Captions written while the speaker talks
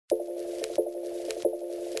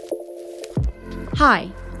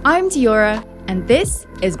Hi, I'm Diora, and this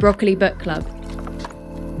is Broccoli Book Club.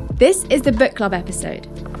 This is the book club episode.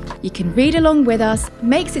 You can read along with us,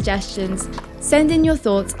 make suggestions, send in your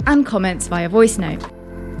thoughts and comments via voice note.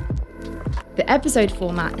 The episode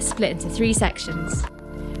format is split into 3 sections.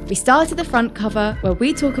 We start at the front cover, where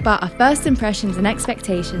we talk about our first impressions and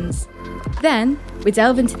expectations. Then, we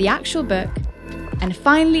delve into the actual book, and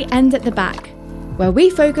finally end at the back, where we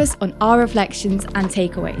focus on our reflections and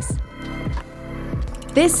takeaways.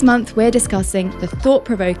 This month, we're discussing the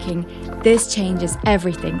thought-provoking This Changes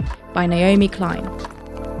Everything by Naomi Klein.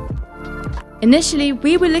 Initially,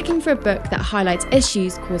 we were looking for a book that highlights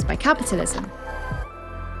issues caused by capitalism.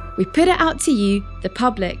 We put it out to you, the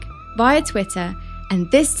public, via Twitter,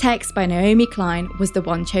 and this text by Naomi Klein was the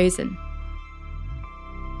one chosen.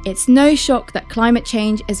 It's no shock that climate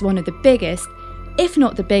change is one of the biggest, if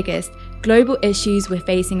not the biggest, global issues we're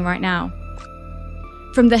facing right now.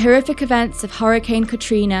 From the horrific events of Hurricane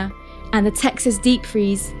Katrina and the Texas deep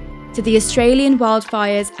freeze, to the Australian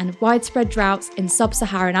wildfires and widespread droughts in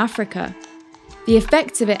sub-Saharan Africa, the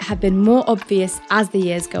effects of it have been more obvious as the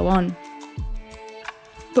years go on.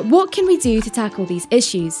 But what can we do to tackle these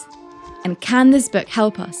issues? And can this book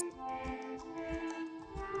help us?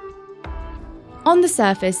 On the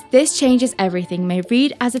surface, This Changes Everything may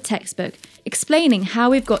read as a textbook explaining how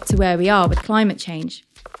we've got to where we are with climate change.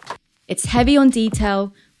 It's heavy on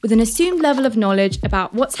detail, with an assumed level of knowledge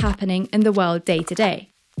about what's happening in the world day to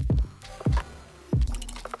day.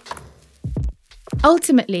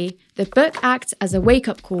 Ultimately, the book acts as a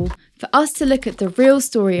wake-up call for us to look at the real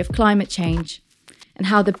story of climate change and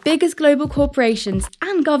how the biggest global corporations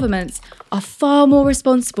and governments are far more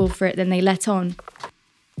responsible for it than they let on.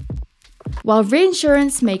 While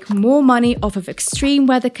reinsurance make more money off of extreme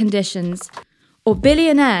weather conditions, or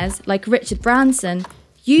billionaires like Richard Branson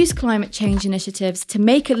use climate change initiatives to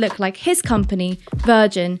make it look like his company,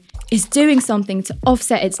 Virgin, is doing something to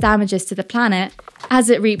offset its damages to the planet as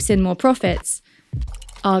it reaps in more profits,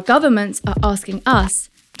 our governments are asking us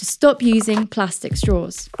to stop using plastic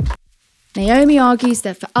straws. Naomi argues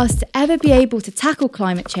that for us to ever be able to tackle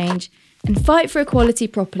climate change and fight for equality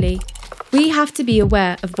properly, we have to be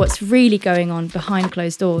aware of what's really going on behind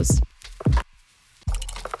closed doors.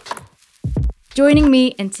 Joining me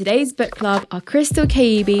in today's book club are Crystal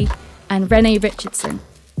Kaibi and Renee Richardson.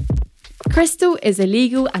 Crystal is a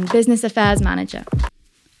legal and business affairs manager,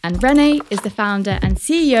 and Renee is the founder and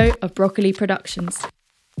CEO of Broccoli Productions.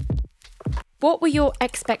 What were your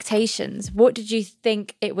expectations? What did you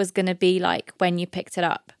think it was going to be like when you picked it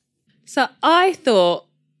up? So I thought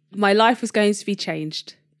my life was going to be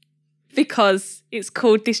changed because it's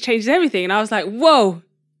called This Changes Everything. And I was like, whoa,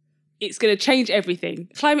 it's going to change everything.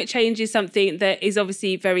 Climate change is something that is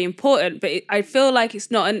obviously very important, but I feel like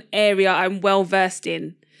it's not an area I'm well versed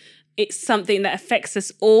in. It's something that affects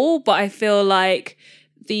us all, but I feel like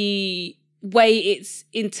the way it's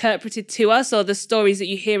interpreted to us or the stories that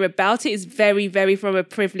you hear about it is very, very from a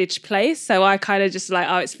privileged place. So I kind of just like,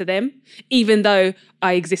 oh, it's for them, even though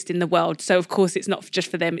I exist in the world. So of course it's not just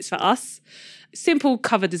for them, it's for us. Simple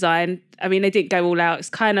cover design. I mean, they didn't go all out. It's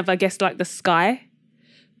kind of, I guess, like the sky.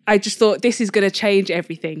 I just thought this is going to change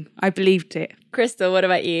everything. I believed it. Crystal, what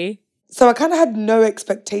about you? So I kind of had no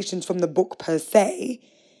expectations from the book per se,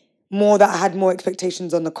 more that I had more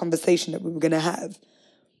expectations on the conversation that we were going to have.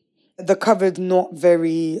 The cover's not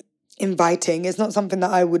very inviting. It's not something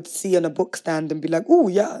that I would see on a book stand and be like, oh,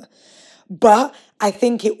 yeah. But I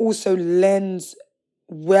think it also lends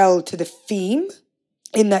well to the theme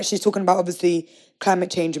in that she's talking about, obviously, climate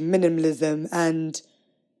change and minimalism and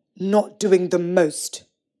not doing the most.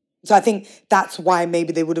 So I think that's why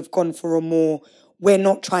maybe they would have gone for a more, we're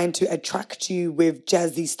not trying to attract you with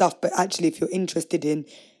jazzy stuff, but actually if you're interested in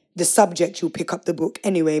the subject, you'll pick up the book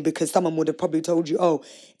anyway, because someone would have probably told you, oh,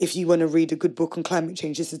 if you want to read a good book on climate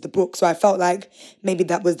change, this is the book. So I felt like maybe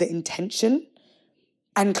that was the intention.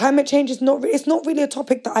 And climate change is it's not really a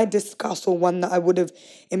topic that I discuss or one that I would have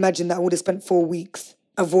imagined that I would have spent 4 weeks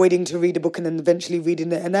avoiding to read a book and then eventually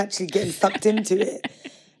reading it and actually getting sucked into it.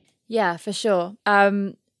 Yeah, for sure.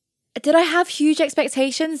 Did I have huge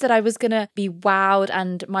expectations that I was going to be wowed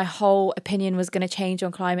and my whole opinion was going to change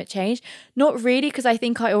on climate change? Not really, because I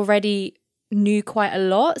think I already knew quite a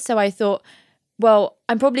lot. So I thought, well,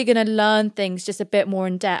 I'm probably going to learn things just a bit more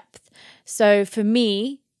in depth. So for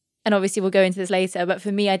me, and obviously we'll go into this later, but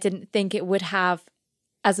for me, I didn't think it would have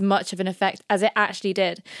as much of an effect as it actually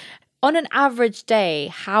did. On an average day,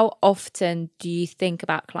 how often do you think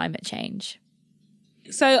about climate change?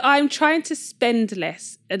 So I'm trying to spend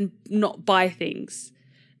less and not buy things.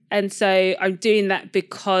 And so I'm doing that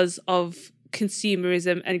because of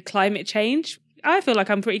consumerism and climate change. I feel like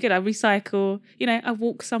I'm pretty good. I recycle, I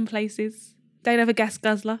walk some places. Don't have a gas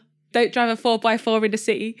guzzler. Don't drive a 4x4 in the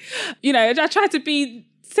city. I try to be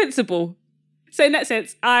sensible. So in that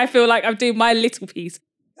sense, I feel like I'm doing my little piece.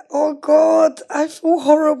 Oh God, I feel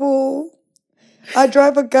horrible. I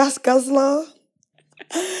drive a gas guzzler.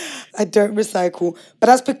 I don't recycle. But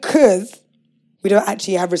that's because we don't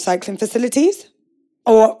actually have recycling facilities.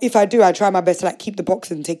 Or if I do, I try my best to keep the box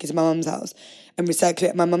and take it to my mum's house and recycle it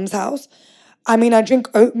at my mum's house. I mean, I drink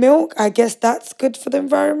oat milk. I guess that's good for the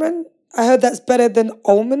environment. I heard that's better than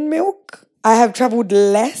almond milk. I have travelled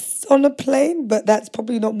less on a plane, but that's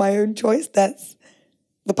probably not my own choice. That's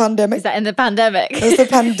the pandemic. Is that in the pandemic? It's the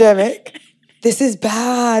pandemic. This is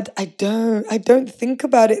bad. I don't think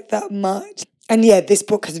about it that much. And yeah, this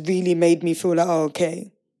book has really made me feel like, oh,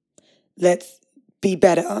 okay, let's be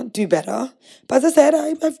better, do better. But as I said,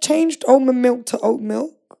 I've changed almond milk to oat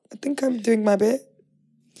milk. I think I'm doing my bit.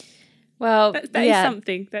 Well, that is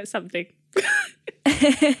something. That's something.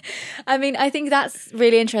 I mean, I think that's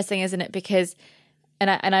really interesting, isn't it? Because,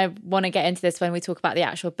 and I want to get into this when we talk about the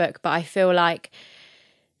actual book, but I feel like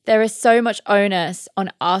there is so much onus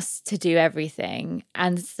on us to do everything.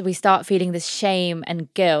 And we start feeling this shame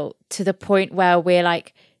and guilt to the point where we're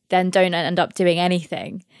then don't end up doing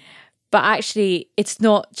anything. But actually, it's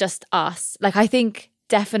not just us. I think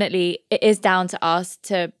definitely it is down to us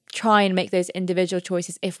to try and make those individual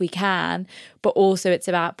choices if we can. But also it's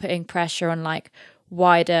about putting pressure on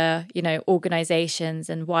wider, organizations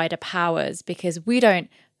and wider powers, because we don't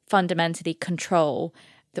fundamentally control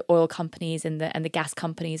the oil companies and the gas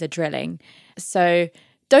companies are drilling. So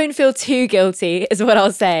don't feel too guilty is what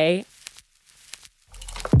I'll say.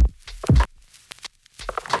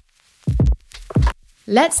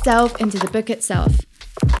 Let's delve into the book itself.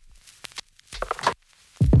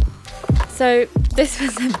 So this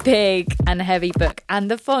was a big and heavy book, and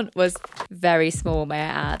the font was very small, may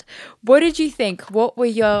I add. What did you think? What were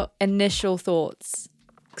your initial thoughts?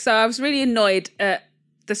 So I was really annoyed at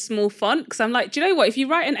the small font, because I'm like, do you know what? If you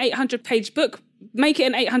write an 800-page book, make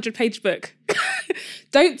it an 800-page book.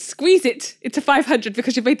 Don't squeeze it into 500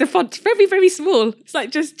 because you made the font very, very small.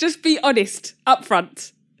 It's just be honest up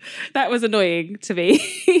front. That was annoying to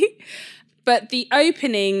me. But the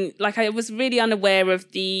opening, I was really unaware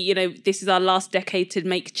of the, this is our last decade to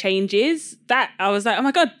make changes. That I was like, oh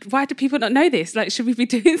my God, why do people not know this? Should we be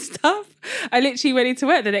doing stuff? I literally went into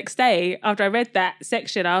work the next day after I read that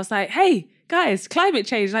section. I was like, hey, guys, climate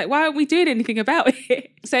change, why aren't we doing anything about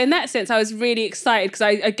it? So in that sense, I was really excited because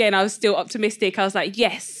I was still optimistic. I was like,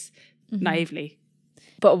 yes, naively.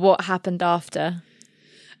 But what happened after?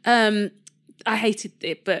 I hated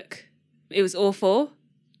the book. It was awful.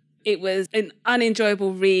 It was an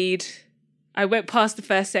unenjoyable read. I went past the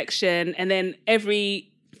first section, and then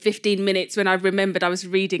every 15 minutes when I remembered I was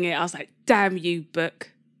reading it, I was like, damn you,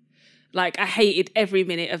 book. I hated every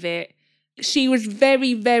minute of it. She was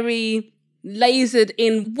very, very lasered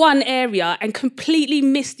in one area and completely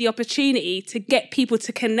missed the opportunity to get people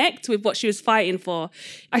to connect with what she was fighting for.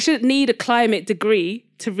 I shouldn't need a climate degree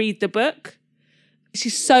to read the book.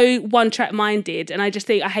 She's so one-track minded, and I just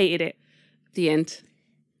think I hated it. The end.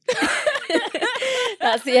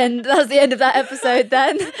 That's the end of that episode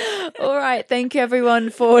then. All right, thank you everyone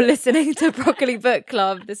for listening to Broccoli Book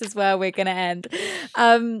Club. This is where we're going to end.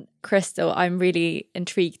 Crystal, I'm really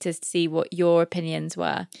intrigued to see what your opinions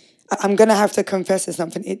were. I'm going to have to confess to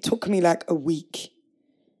something. It took me a week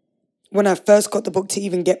when I first got the book to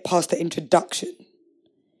even get past the introduction,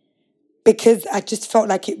 because I just felt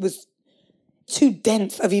like it was too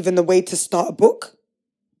dense of even the way to start a book,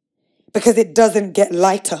 because it doesn't get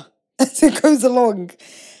lighter as it goes along.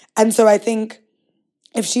 And so I think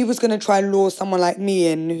if she was going to try and lure someone like me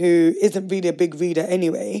in, who isn't really a big reader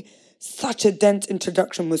anyway, such a dense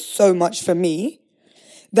introduction was so much for me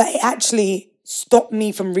that it actually stopped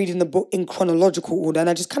me from reading the book in chronological order, and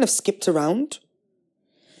I just kind of skipped around.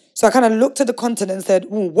 So I kind of looked at the content and said,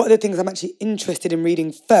 what are the things I'm actually interested in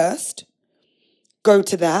reading first? Go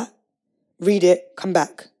to that, read it, come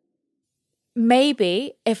back.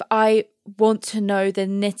 Maybe if I want to know the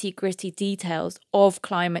nitty-gritty details of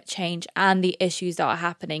climate change and the issues that are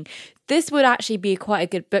happening, this would actually be quite a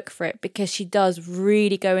good book for it, because she does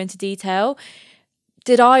really go into detail.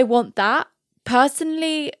 Did I want that?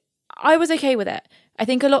 Personally, I was okay with it. I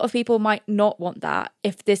think a lot of people might not want that.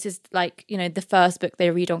 If this is the first book they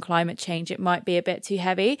read on climate change, it might be a bit too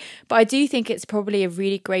heavy. But I do think it's probably a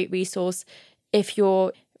really great resource if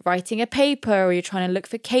you're writing a paper or you're trying to look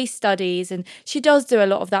for case studies, and she does do a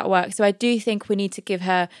lot of that work. So I do think we need to give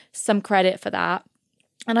her some credit for that.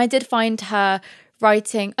 And I did find her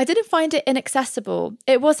writing, I didn't find it inaccessible.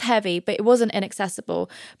 It was heavy, but it wasn't inaccessible.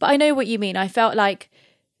 But I know what you mean. I felt like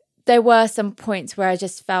there were some points where I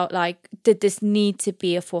just felt like, did this need to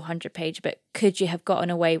be a 400-page book? Could you have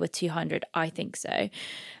gotten away with 200? I think so.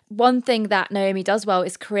 One thing that Naomi does well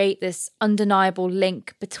is create this undeniable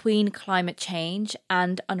link between climate change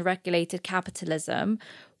and unregulated capitalism.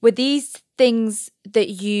 Were these things that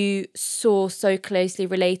you saw so closely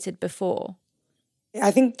related before?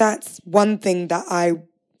 I think that's one thing that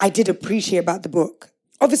I did appreciate about the book.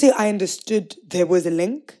 Obviously, I understood there was a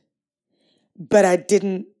link, but I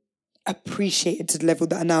didn't appreciate it to the level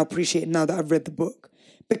that I now appreciate now that I've read the book,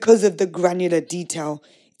 because of the granular detail,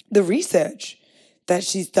 the research that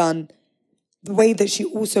she's done, the way that she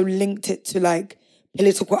also linked it to like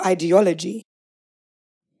political ideology.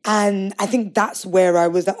 And I think that's where I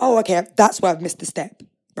was like, oh, okay, that's where I've missed the step,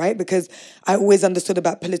 right? Because I always understood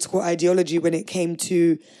about political ideology when it came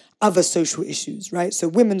to other social issues, right? So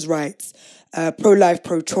women's rights, pro-life,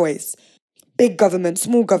 pro-choice, big government,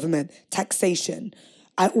 small government, taxation.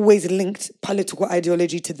 I always linked political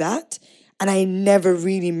ideology to that, and I never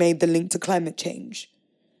really made the link to climate change.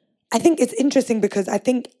 I think it's interesting because I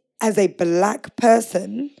think as a Black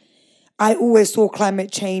person, I always saw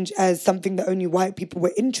climate change as something that only white people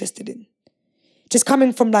were interested in. Just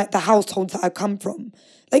coming from like the households that I come from.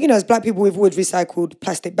 Like, as Black people, we've always recycled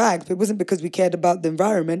plastic bags, but it wasn't because we cared about the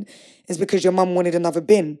environment. It's because your mum wanted another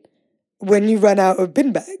bin when you run out of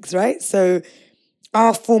bin bags, right? So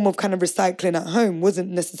our form of kind of recycling at home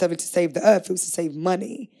wasn't necessarily to save the earth, it was to save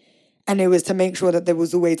money. And it was to make sure that there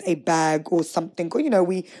was always a bag or something. Or,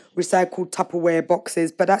 we recycled Tupperware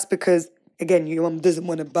boxes, but that's because, again, your mum doesn't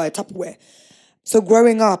want to buy Tupperware. So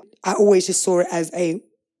growing up, I always just saw it as a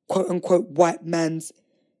quote-unquote white man's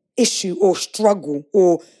issue or struggle.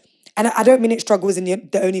 And I don't mean it struggle as in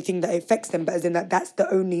the only thing that affects them, but as in that's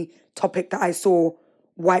the only topic that I saw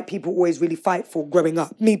white people always really fight for growing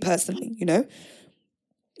up, me personally,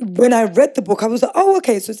 When I read the book, I was like, oh,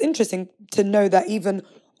 okay, so it's interesting to know that even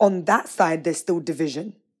on that side, there's still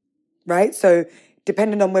division, right? So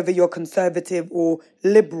depending on whether you're conservative or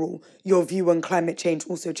liberal, your view on climate change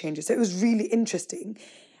also changes. So it was really interesting.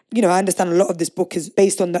 I understand a lot of this book is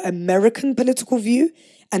based on the American political view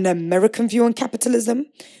and the American view on capitalism,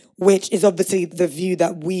 which is obviously the view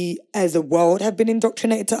that we as a world have been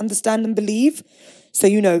indoctrinated to understand and believe.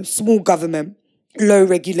 So, small government, low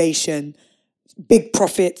regulation, big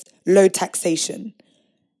profits, low taxation.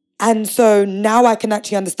 And so now I can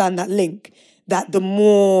actually understand that link, that the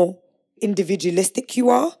more individualistic you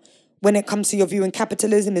are when it comes to your view on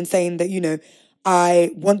capitalism and saying that,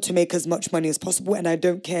 I want to make as much money as possible and I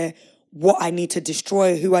don't care what I need to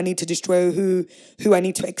destroy, who I need to destroy, who I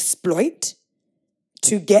need to exploit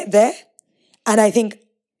to get there. And I think,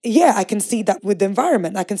 I can see that with the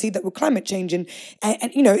environment. I can see that with climate change. And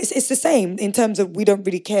it's the same in terms of we don't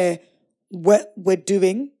really care what we're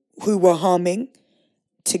doing, who we're harming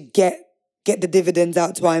to get the dividends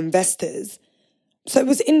out to our investors. So it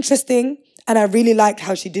was interesting, and I really liked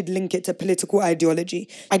how she did link it to political ideology.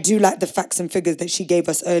 I do like the facts and figures that she gave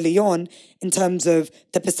us early on in terms of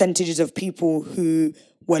the percentages of people who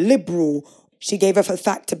were liberal. She gave us a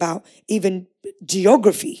fact about even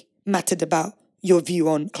geography mattered about your view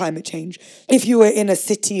on climate change. If you were in a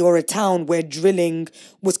city or a town where drilling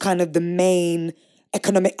was kind of the main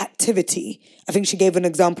economic activity. I think she gave an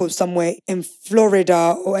example of somewhere in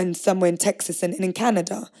Florida and somewhere in Texas and in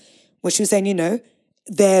Canada, where she was saying,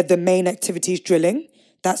 they're the main activity is drilling.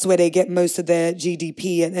 That's where they get most of their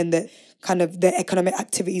GDP and the kind of their economic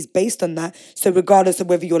activities based on that. So regardless of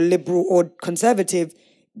whether you're liberal or conservative,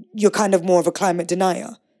 you're kind of more of a climate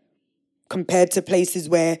denier compared to places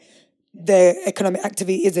where their economic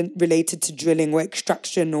activity isn't related to drilling or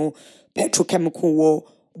extraction or petrochemical or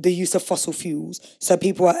the use of fossil fuels. So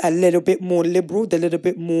people are a little bit more liberal, they're a little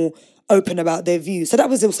bit more open about their views. So that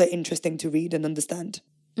was also interesting to read and understand.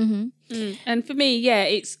 Mm-hmm. And for me,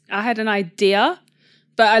 I had an idea,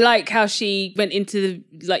 but I like how she went into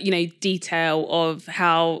the detail of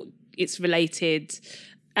how it's related.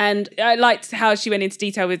 And I liked how she went into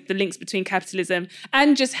detail with the links between capitalism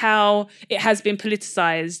and just how it has been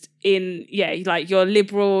politicized in, you're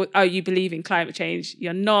liberal, you believe in climate change.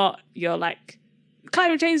 You're not, you're like,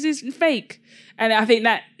 climate change is fake. And I think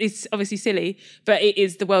that is obviously silly, but it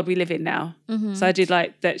is the world we live in now. Mm-hmm. So I did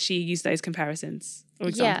like that she used those comparisons or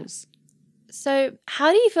examples. Yeah. So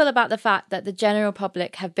how do you feel about the fact that the general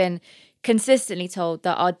public have been consistently told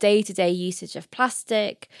that our day-to-day usage of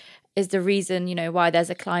plastic is the reason, why there's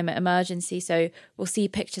a climate emergency? So we'll see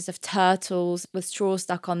pictures of turtles with straws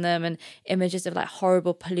stuck on them and images of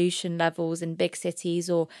horrible pollution levels in big cities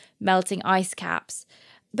or melting ice caps.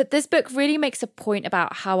 But this book really makes a point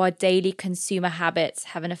about how our daily consumer habits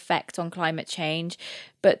have an effect on climate change.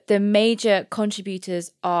 But the major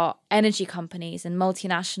contributors are energy companies and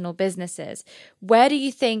multinational businesses. Where do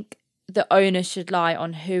you think the onus should lie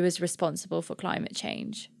on who is responsible for climate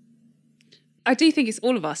change? I do think it's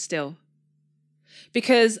all of us still.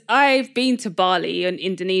 Because I've been to Bali and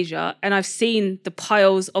Indonesia and I've seen the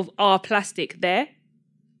piles of our plastic there.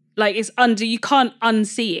 Like it's under, you can't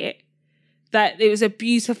unsee it. That it was a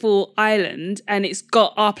beautiful island and it's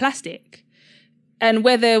got our plastic. And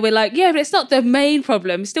whether we're like, yeah, but it's not the main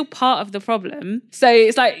problem, it's still part of the problem. So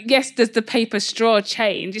it's like, yes, does the paper straw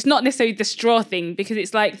change? It's not necessarily the straw thing, because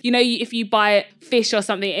it's like, you know, if you buy fish or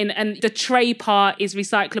something and the tray part is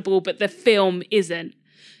recyclable, but the film isn't.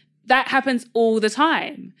 That happens all the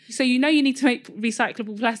time. So you know you need to make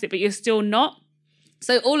recyclable plastic, but you're still not.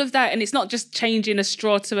 So all of that, and it's not just changing a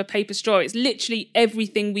straw to a paper straw, it's literally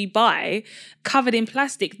everything we buy covered in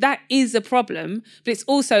plastic. That is a problem, but it's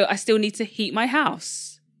also, I still need to heat my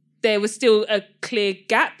house. There was still a clear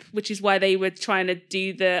gap, which is why they were trying to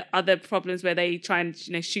do the other problems where they try and,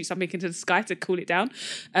 you know, shoot something into the sky to cool it down,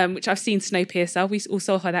 which I've seen Snowpiercer. We all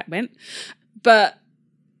saw how that went. But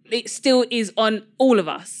it still is on all of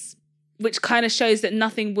us, which kind of shows that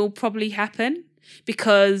nothing will probably happen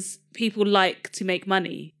because people like to make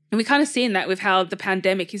money. And we're kind of seeing that with how the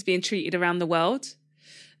pandemic is being treated around the world.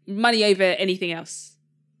 Money over anything else.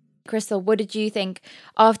 Crystal, what did you think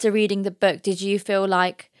after reading the book? Did you feel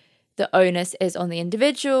like the onus is on the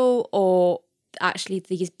individual or actually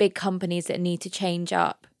these big companies that need to change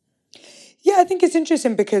up? Yeah, I think it's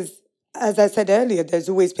interesting because, as I said earlier, there's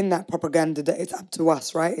always been that propaganda that it's up to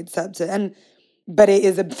us, right? It's up to... But it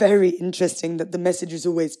is very interesting that the message is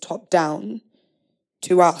always top down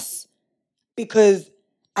to us, because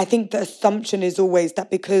I think the assumption is always that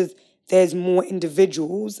because there's more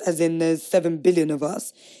individuals, as in there's 7 billion of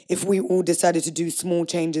us, if we all decided to do small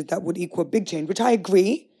changes, that would equal big change, which I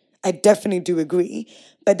agree. I definitely do agree.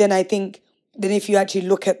 But then I think then if you actually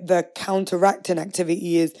look at the counteracting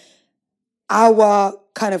activity is our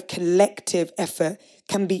kind of collective effort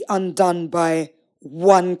can be undone by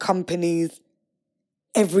one company's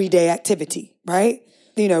everyday activity, right?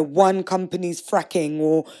 You know, one company's fracking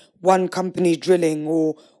or one company's drilling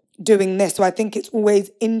or doing this. So I think it's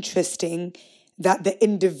always interesting that the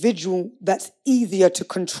individual that's easier to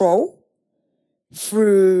control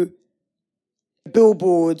through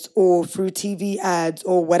billboards or through TV ads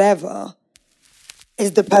or whatever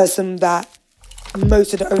is the person that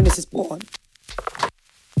most of the onus is put on.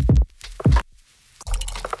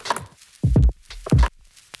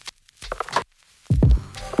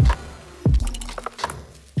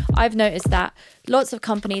 I've noticed that lots of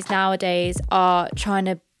companies nowadays are trying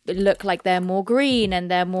to look like they're more green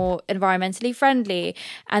and they're more environmentally friendly,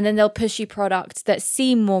 and then they'll push you products that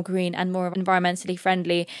seem more green and more environmentally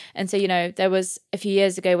friendly. And so, you know, there was a few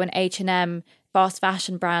years ago when H&M, fast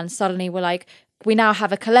fashion brands, suddenly were like, we now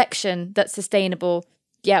have a collection that's sustainable,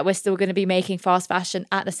 yet we're still going to be making fast fashion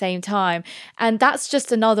at the same time. And that's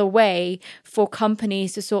just another way for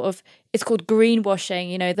companies to sort of, it's called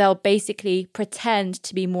greenwashing. You know, they'll basically pretend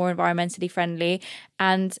to be more environmentally friendly,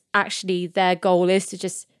 and actually their goal is to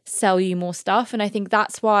just sell you more stuff. And I think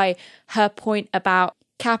that's why her point about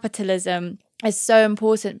capitalism is so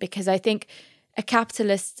important, because I think a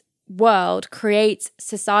capitalist world creates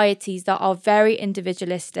societies that are very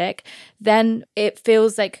individualistic. Then it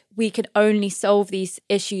feels like we can only solve these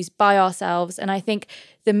issues by ourselves. And I think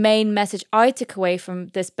the main message I took away from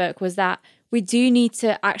this book was that we do need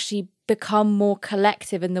to actually become more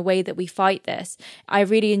collective in the way that we fight this. I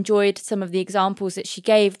really enjoyed some of the examples that she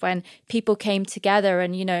gave when people came together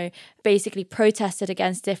and, you know, basically protested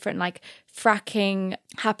against different like fracking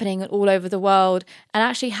happening all over the world, and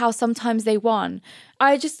actually how sometimes they won.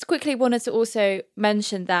 I just quickly wanted to also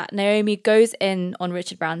mention that Naomi goes in on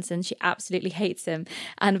Richard Branson. She absolutely hates him,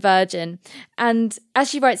 and Virgin. And as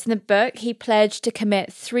she writes in the book, he pledged to commit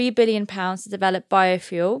 £3 billion to develop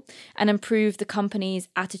biofuel and improve the company's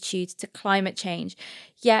attitude to climate change.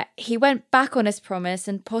 Yet he went back on his promise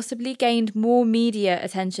and possibly gained more media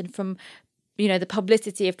attention from, you know, the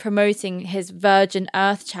publicity of promoting his Virgin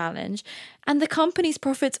Earth challenge. And the company's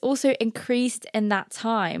profits also increased in that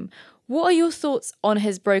time. What are your thoughts on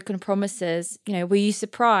his broken promises? You know, were you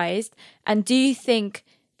surprised? And do you think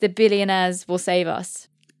the billionaires will save us?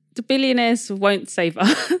 The billionaires won't save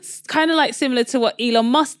us. Kind of like similar to what Elon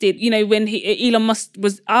Musk did. You know, when Elon Musk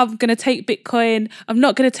was, I'm going to take Bitcoin. I'm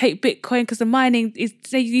not going to take Bitcoin because the mining is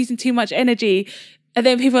using too much energy. And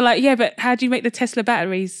then people are like, yeah, but how do you make the Tesla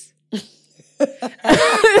batteries?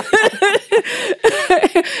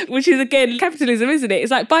 Which is, again, capitalism, isn't it?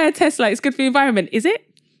 It's like, buy a Tesla, it's good for the environment. Is it?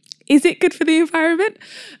 is it good for the environment?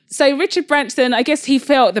 So Richard Branson, I guess he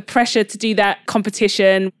felt the pressure to do that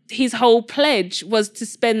competition. His whole pledge was to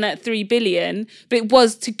spend that $3 billion, but it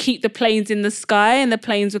was to keep the planes in the sky, and the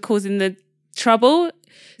planes were causing the trouble.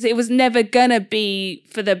 It was never going to be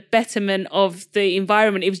for the betterment of the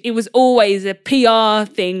environment. It was always a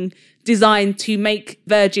PR thing designed to make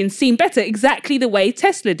Virgin seem better, exactly the way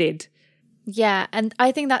Tesla did. Yeah, and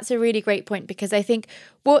I think that's a really great point, because I think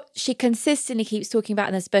what she consistently keeps talking about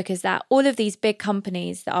in this book is that all of these big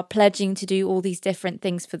companies that are pledging to do all these different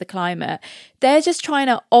things for the climate, they're just trying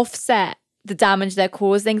to offset the damage they're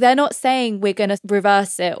causing. They're not saying we're going to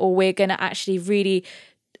reverse it or we're going to actually really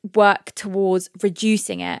work towards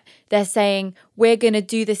reducing it. They're saying we're going to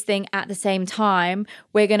do this thing at the same time.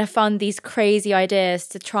 We're going to fund these crazy ideas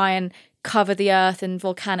to try and cover the earth in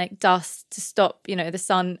volcanic dust to stop, the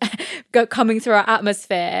sun coming through our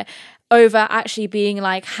atmosphere, over actually being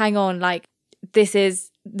like, hang on, like, this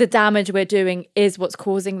is the damage we're doing is what's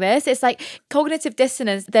causing this. It's like cognitive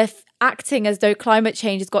dissonance. They're acting as though climate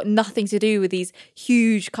change has got nothing to do with these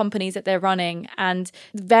huge companies that they're running and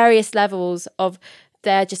various levels of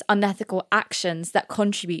their just unethical actions that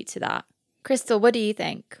contribute to that. Crystal, what do you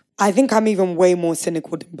think? I think I'm even way more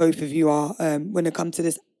cynical than both of you are when it comes to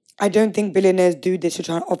this. I don't think billionaires do this to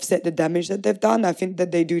try and offset the damage that they've done. I think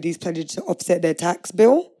that they do these pledges to offset their tax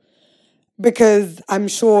bill. Because I'm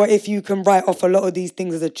sure if you can write off a lot of these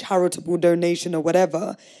things as a charitable donation or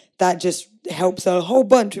whatever, that just helps a whole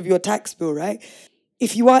bunch with your tax bill, right?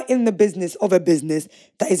 If you are in the business of a business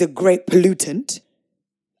that is a great pollutant,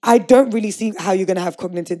 I don't really see how you're going to have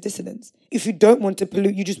cognitive dissonance. If you don't want to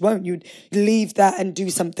pollute, you just won't. You'd leave that and do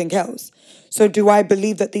something else. So do I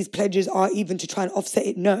believe that these pledges are even to try and offset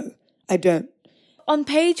it? No, I don't. On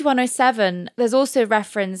page 107, there's also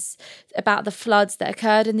reference about the floods that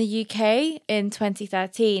occurred in the UK in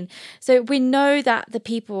 2013. So we know that the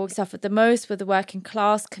people who suffered the most were the working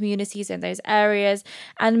class communities in those areas,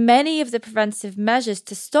 and many of the preventive measures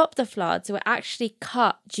to stop the floods were actually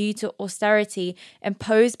cut due to austerity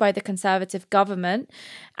imposed by the Conservative government.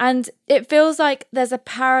 And it feels like there's a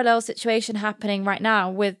parallel situation happening right now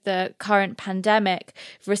with the current pandemic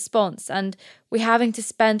response, and we're having to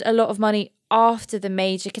spend a lot of money after the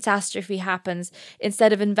major catastrophe happens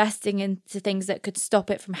instead of investing into things that could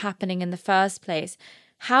stop it from happening in the first place.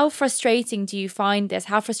 How frustrating do you find this?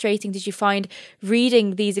 How frustrating did you find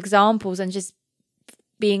reading these examples and just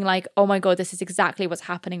being like, oh my God, this is exactly what's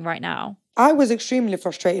happening right now? I was extremely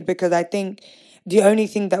frustrated because I think the only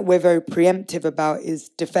thing that we're very preemptive about is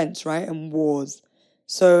defense, right? And wars.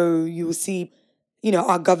 So you will see,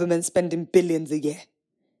 our government spending billions a year.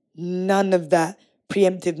 None of that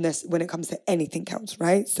preemptiveness when it comes to anything else,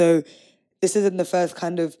 right? So this isn't the first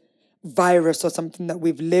kind of virus or something that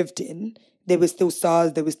we've lived in. There was still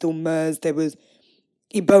SARS, there was still MERS, there was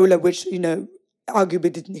Ebola, which,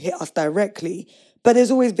 arguably didn't hit us directly. But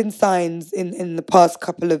there's always been signs in the past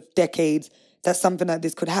couple of decades that something like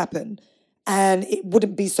this could happen. And it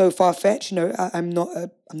wouldn't be so far-fetched. I'm not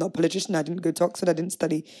a politician. I didn't go to Oxford. I didn't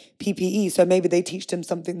study PPE. So maybe they teach them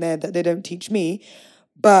something there that they don't teach me.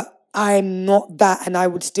 But I'm not that, and I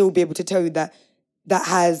would still be able to tell you that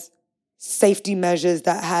has safety measures,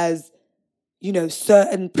 that has,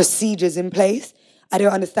 certain procedures in place. I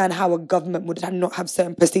don't understand how a government would not have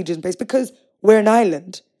certain procedures in place because we're an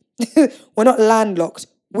island. We're not landlocked.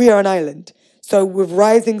 We are an island. So with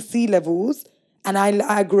rising sea levels, and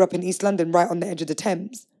I grew up in East London, right on the edge of the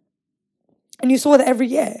Thames, and you saw that every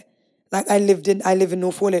year. Like I live in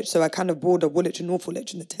North Woolwich, so I kind of border Woolwich and North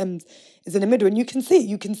Woolwich, and the Thames is in the middle. And you can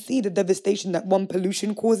see the devastation that one,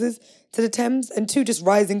 pollution causes to the Thames, and two, just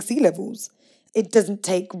rising sea levels. It doesn't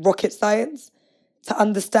take rocket science to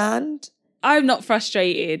understand. I'm not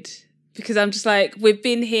frustrated because I'm just like, we've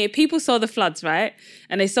been here. People saw the floods, right?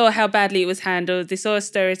 And they saw how badly it was handled. They saw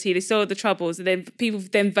austerity. They saw the troubles. And then people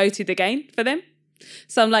then voted again for them.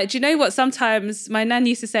 So I'm like, do you know what? Sometimes my nan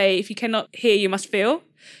used to say, if you cannot hear, you must feel.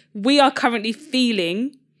 We are currently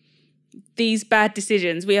feeling these bad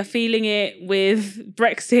decisions. We are feeling it with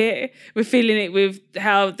Brexit. We're feeling it with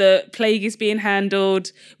how the plague is being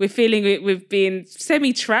handled. We're feeling it with being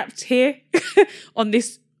semi-trapped here on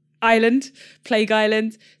this island, Plague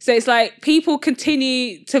Island. So it's like people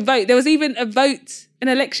continue to vote. There was even an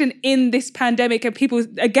election in this pandemic, and people,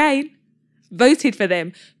 again, voted for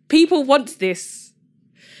them. People want this.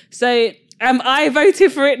 So am I voting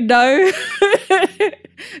for it? No.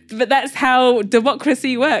 But that's how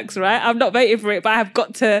democracy works, right? I'm not voting for it, but I have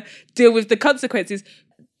got to deal with the consequences.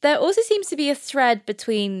 There also seems to be a thread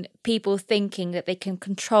between people thinking that they can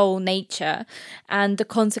control nature and the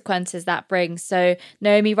consequences that brings. So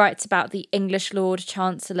Naomi writes about the English Lord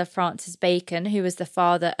Chancellor Francis Bacon, who was the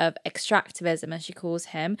father of extractivism, as she calls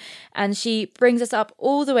him. And she brings us up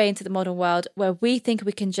all the way into the modern world where we think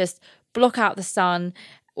we can just block out the sun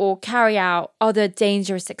or carry out other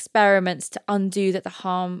dangerous experiments to undo the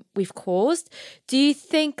harm we've caused. Do you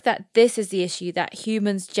think that this is the issue, that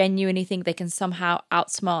humans genuinely think they can somehow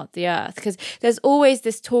outsmart the earth? Because there's always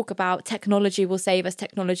this talk about technology will save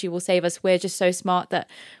us, we're just so smart that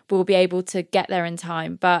we'll be able to get there in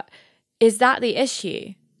time. But is that the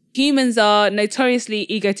issue? Humans are notoriously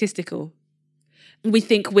egotistical. We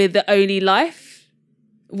think we're the only life.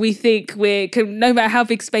 We think no matter how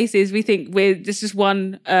big space is, we think there's just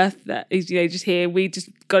one Earth that is, just here. We just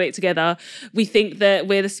got it together. We think that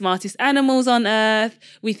we're the smartest animals on Earth.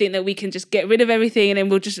 We think that we can just get rid of everything and then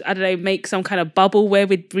we'll just, make some kind of bubble where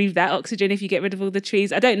we'd breathe that oxygen if you get rid of all the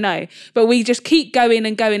trees. I don't know. But we just keep going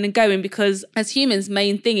and going and going because as humans,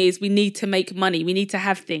 main thing is we need to make money. We need to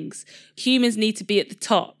have things. Humans need to be at the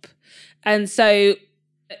top. And so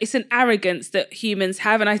it's an arrogance that humans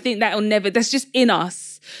have. And I think that's just in us.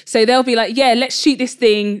 So they'll be like, yeah, let's shoot this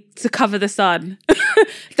thing to cover the sun.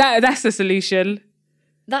 That's the solution.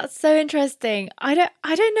 That's so interesting. I don't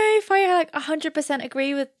know if I 100%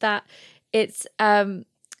 agree with that. It's that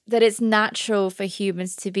it's natural for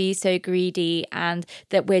humans to be so greedy and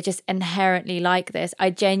that we're just inherently like this.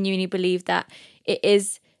 I genuinely believe that it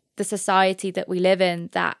is the society that we live in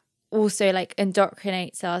that also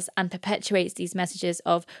indoctrinates us and perpetuates these messages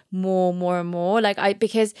of more and more.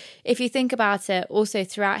 Because if you think about it, also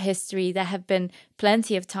throughout history, there have been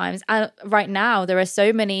plenty of times, and right now there are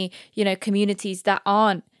so many, communities that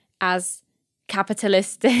aren't as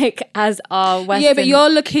capitalistic as our Western. Yeah, but you're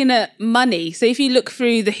looking at money. So if you look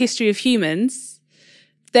through the history of humans,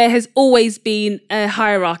 there has always been a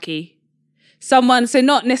hierarchy. So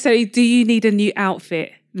not necessarily, do you need a new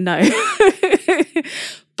outfit? No.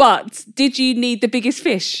 But did you need the biggest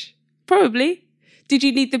fish? Probably. Did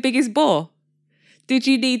you need the biggest boar? Did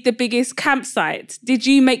you need the biggest campsite? Did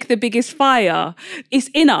you make the biggest fire? It's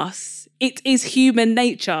in us. It is human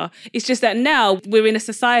nature. It's just that now we're in a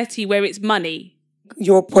society where it's money.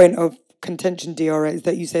 Your point of contention, Diarra, is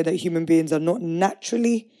that you say that human beings are not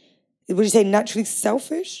naturally, would you say naturally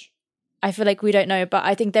selfish? I feel like we don't know, but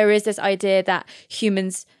I think there is this idea that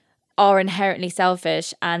humans are inherently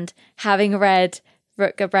selfish, and having read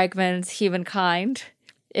Rutger Bregman's Humankind,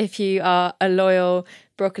 if you are a loyal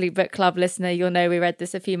Broccoli Book Club listener, you'll know we read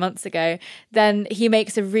this a few months ago, then he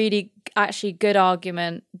makes a really actually good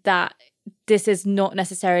argument that this is not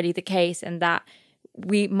necessarily the case and that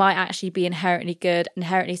we might actually be inherently good,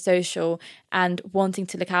 inherently social and wanting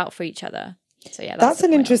to look out for each other. So yeah, that's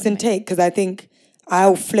an interesting take, because I think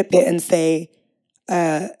I'll flip it and say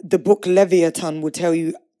the book Leviathan will tell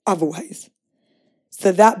you otherwise.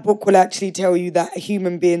 So that book will actually tell you that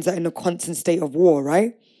human beings are in a constant state of war,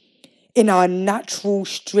 right? In our natural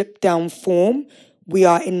stripped down form, we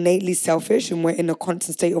are innately selfish and we're in a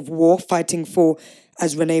constant state of war, fighting for,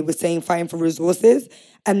 as Renee was saying, fighting for resources.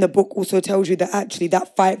 And the book also tells you that actually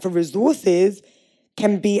that fight for resources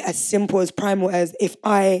can be as simple as primal as, if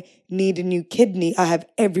I need a new kidney, I have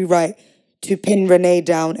every right to pin Renee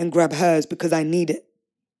down and grab hers because I need it.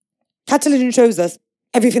 Catalyst shows us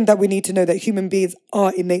everything that we need to know, that human beings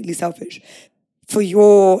are innately selfish. For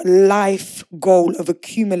your life goal of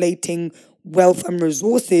accumulating wealth and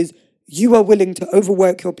resources, you are willing to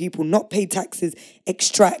overwork your people, not pay taxes,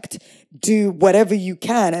 extract, do whatever you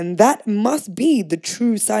can. And that must be the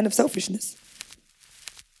true sign of selfishness.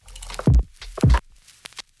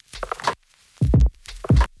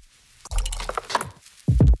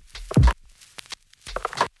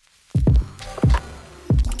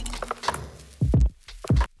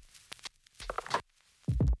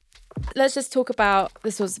 Let's just talk about,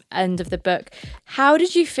 this was the end of the book. How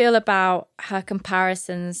did you feel about her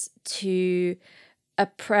comparisons to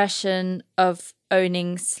oppression of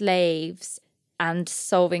owning slaves and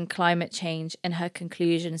solving climate change in her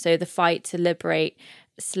conclusion? So the fight to liberate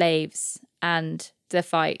slaves and the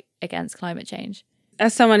fight against climate change.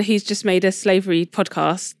 As someone who's just made a slavery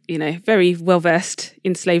podcast, very well-versed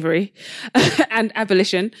in slavery and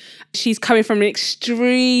abolition, she's coming from an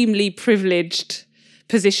extremely privileged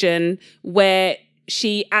position where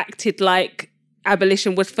she acted like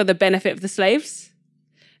abolition was for the benefit of the slaves,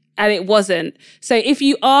 and it wasn't. So if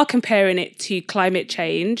you are comparing it to climate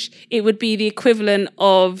change, it would be the equivalent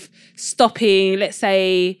of stopping, let's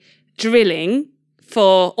say, drilling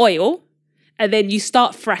for oil, and then you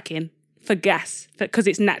start fracking for gas because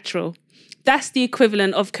it's natural. That's the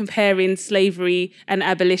equivalent of comparing slavery and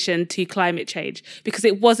abolition to climate change, because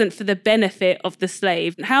it wasn't for the benefit of the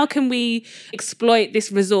slave. How can we exploit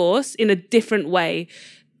this resource in a different way?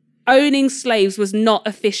 Owning slaves was not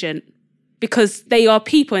efficient because they are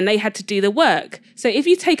people and they had to do the work. So if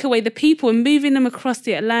you take away the people and moving them across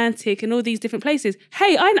the Atlantic and all these different places,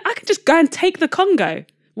 hey, I can just go and take the Congo.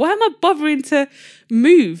 Why am I bothering to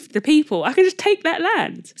move the people? I can just take that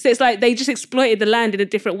land. So it's like they just exploited the land in a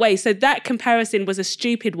different way. So that comparison was a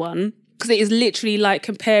stupid one, because it is literally like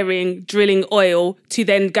comparing drilling oil to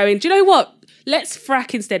then going, do you know what? Let's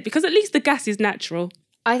frack instead, because at least the gas is natural.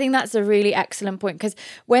 I think that's a really excellent point, because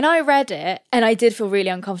when I read it, and I did feel really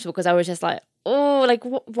uncomfortable because I was just like, oh, like,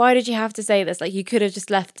 why did you have to say this? Like, you could have just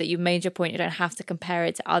left it. You made your point. You don't have to compare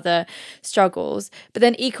it to other struggles. But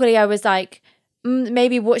then equally, I was like,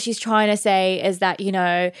 maybe what she's trying to say is that, you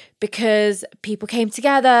know, because people came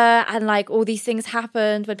together and like all these things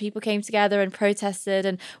happened when people came together and protested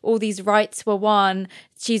and all these rights were won,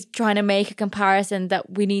 she's trying to make a comparison that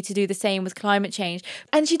we need to do the same with climate change.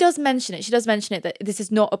 And she does mention it. She does mention it that this is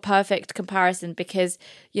not a perfect comparison because,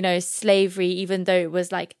 you know, slavery, even though it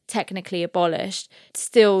was like technically abolished,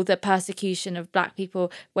 still the persecution of Black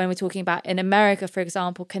people, when we're talking about in America, for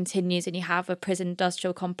example, continues, and you have a prison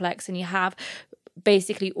industrial complex and you have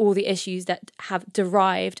basically all the issues that have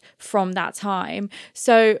derived from that time.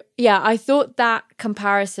 So yeah, I thought that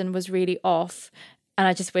comparison was really off and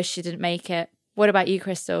I just wish she didn't make it. What about you,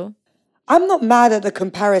 Crystal? I'm not mad at the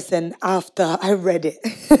comparison after I read it.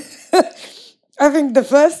 I think the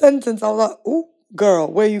first sentence I was like, oh,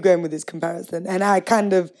 girl, where are you going with this comparison? And I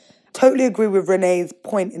kind of totally agree with Renee's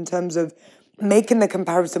point in terms of making the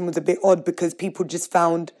comparison was a bit odd because people just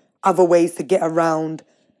found other ways to get around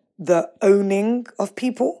the owning of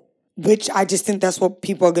people, which I just think that's what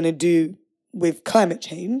people are going to do with climate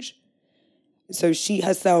change. So she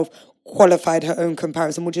herself qualified her own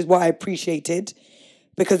comparison, which is what I appreciated,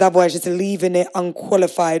 because otherwise just leaving it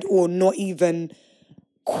unqualified or not even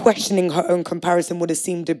questioning her own comparison would have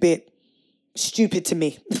seemed a bit stupid to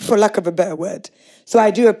me, for lack of a better word. So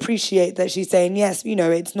I do appreciate that she's saying, yes, you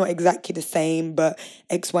know, it's not exactly the same, but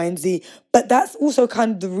X, Y, and Z. But that's also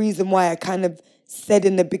kind of the reason why I kind of said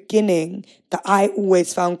in the beginning that I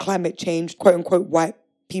always found climate change, quote unquote, white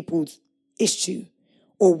people's issue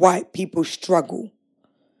or white people's struggle.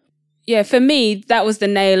 Yeah, for me, that was the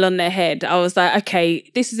nail on the head. I was like,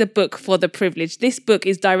 okay, this is a book for the privileged. This book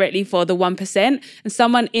is directly for the 1%. And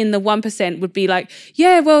someone in the 1% would be like,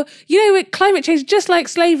 yeah, well, you know, climate change, just like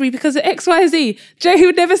slavery because of X, Y, Z. Joe, who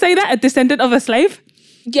would never say that, a descendant of a slave?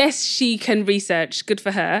 Yes, she can research. Good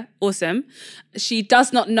for her. Awesome. She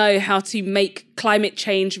does not know how to make climate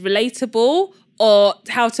change relatable or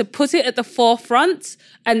how to put it at the forefront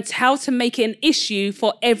and how to make it an issue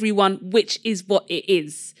for everyone, which is what it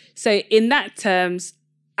is. So in that terms,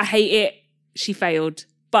 I hate it. She failed,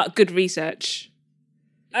 but good research.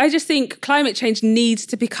 I just think climate change needs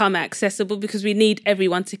to become accessible because we need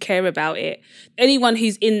everyone to care about it. Anyone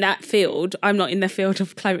who's in that field, I'm not in the field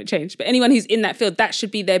of climate change, but anyone who's in that field, that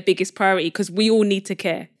should be their biggest priority because we all need to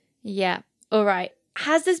care. Yeah. All right.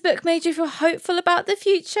 Has this book made you feel hopeful about the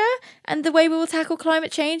future and the way we will tackle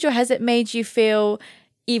climate change, or has it made you feel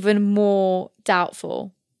even more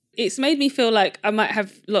doubtful? It's made me feel like I might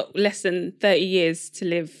have less than 30 years to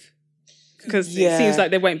live because it seems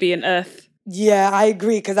like there won't be an Earth. Yeah, I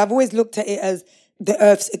agree, because I've always looked at it as the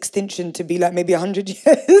Earth's extinction to be like maybe 100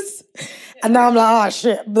 years. And now I'm like, oh,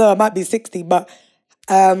 shit, it might be 60. But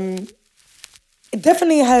it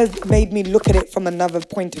definitely has made me look at it from another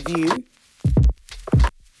point of view.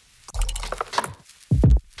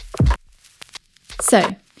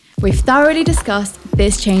 So, we've thoroughly discussed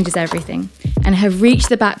This Changes Everything and have reached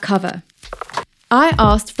the back cover. I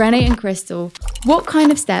asked Renee and Crystal what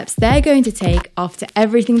kind of steps they're going to take after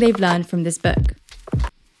everything they've learned from this book.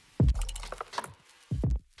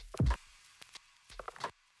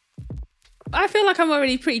 I feel like I'm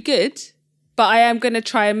already pretty good, but I am going to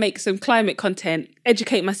try and make some climate content,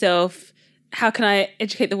 educate myself. How can I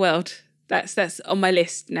educate the world? That's on my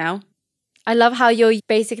list now. I love how you're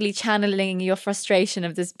basically channeling your frustration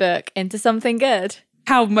of this book into something good.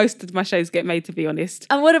 How most of my shows get made, to be honest.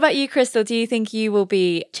 And what about you, Crystal? Do you think you will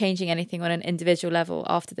be changing anything on an individual level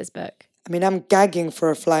after this book? I mean, I'm gagging for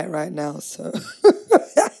a flight right now, so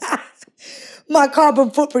my carbon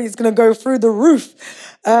footprint is going to go through the roof.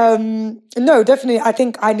 No, definitely, I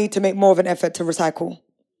think I need to make more of an effort to recycle.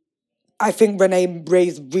 I think Renee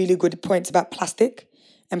raised really good points about plastic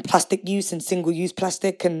and plastic use and single-use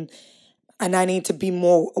plastic, and I need to be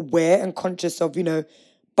more aware and conscious of, you know,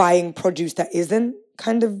 buying produce that isn't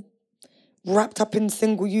kind of wrapped up in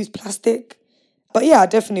single-use plastic. But yeah, I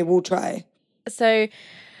definitely will try. So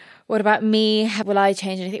what about me? Will I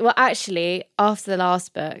change anything? Well, actually, after the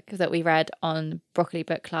last book that we read on Broccoli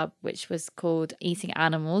Book Club, which was called Eating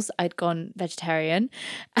Animals, I'd gone vegetarian.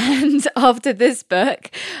 And after this book,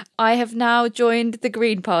 I have now joined the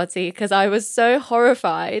Green Party because I was so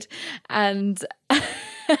horrified. And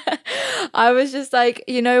I was just like,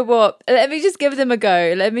 you know what? Let me just give them a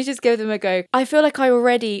go. I feel like I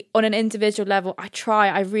already, on an individual level,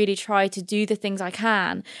 I really try to do the things I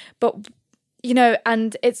can. But you know,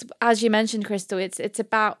 and it's, as you mentioned, Crystal, it's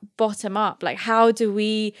about bottom up. Like, how do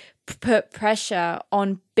we put pressure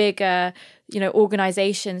on bigger, you know,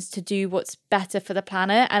 organizations to do what's better for the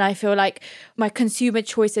planet? And I feel like my consumer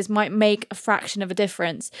choices might make a fraction of a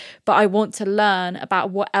difference, but I want to learn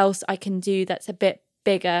about what else I can do that's a bit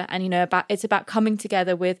bigger. And, you know, it's about coming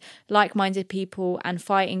together with like-minded people and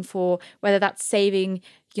fighting for, whether that's saving,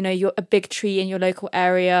 you know, a big tree in your local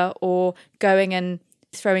area, or going and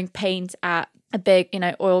throwing paint at a big, you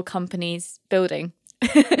know, oil company's building.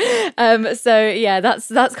 So yeah, that's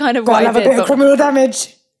kind of what I did. Have a bit of criminal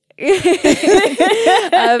damage.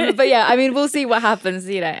 But yeah, I mean, we'll see what happens,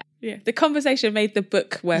 you know. Yeah, the conversation made the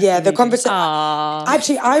book worth Yeah, the reading. conversation.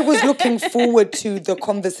 Actually, I was looking forward to the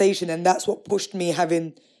conversation, and that's what pushed me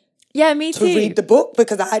me to too. read the book,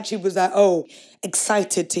 because I actually was like,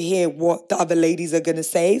 excited to hear what the other ladies are going to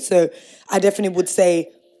say. So I definitely would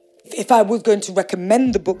say, if I was going to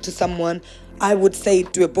recommend the book to someone, I would say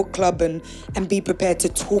do a book club and be prepared to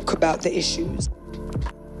talk about the issues.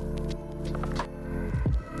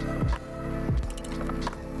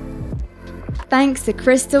 Thanks to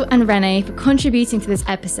Crystal and Renee for contributing to this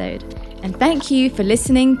episode, and thank you for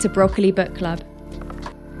listening to Broccoli Book Club.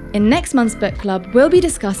 In next month's book club, we'll be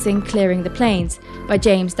discussing Clearing the Plains by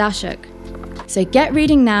James Dashok. So get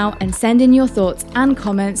reading now and send in your thoughts and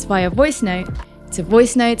comments via voice note to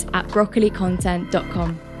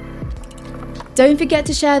voicenotes@broccolicontent.com. Don't forget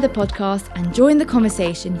to share the podcast and join the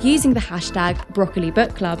conversation using the hashtag Broccoli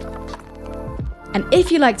Book Club. And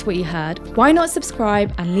if you liked what you heard, why not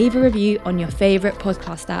subscribe and leave a review on your favourite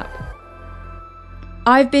podcast app?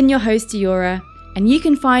 I've been your host, Diora, and you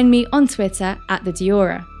can find me on Twitter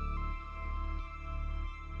 @TheDiora.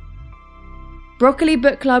 Broccoli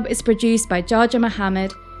Book Club is produced by Jaja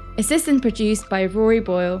Mohammed, assistant produced by Rory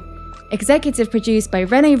Boyle, executive produced by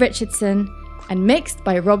Renee Richardson, and mixed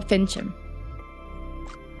by Rob Fincham.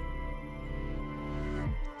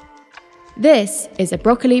 This is a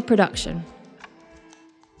Broccoli production.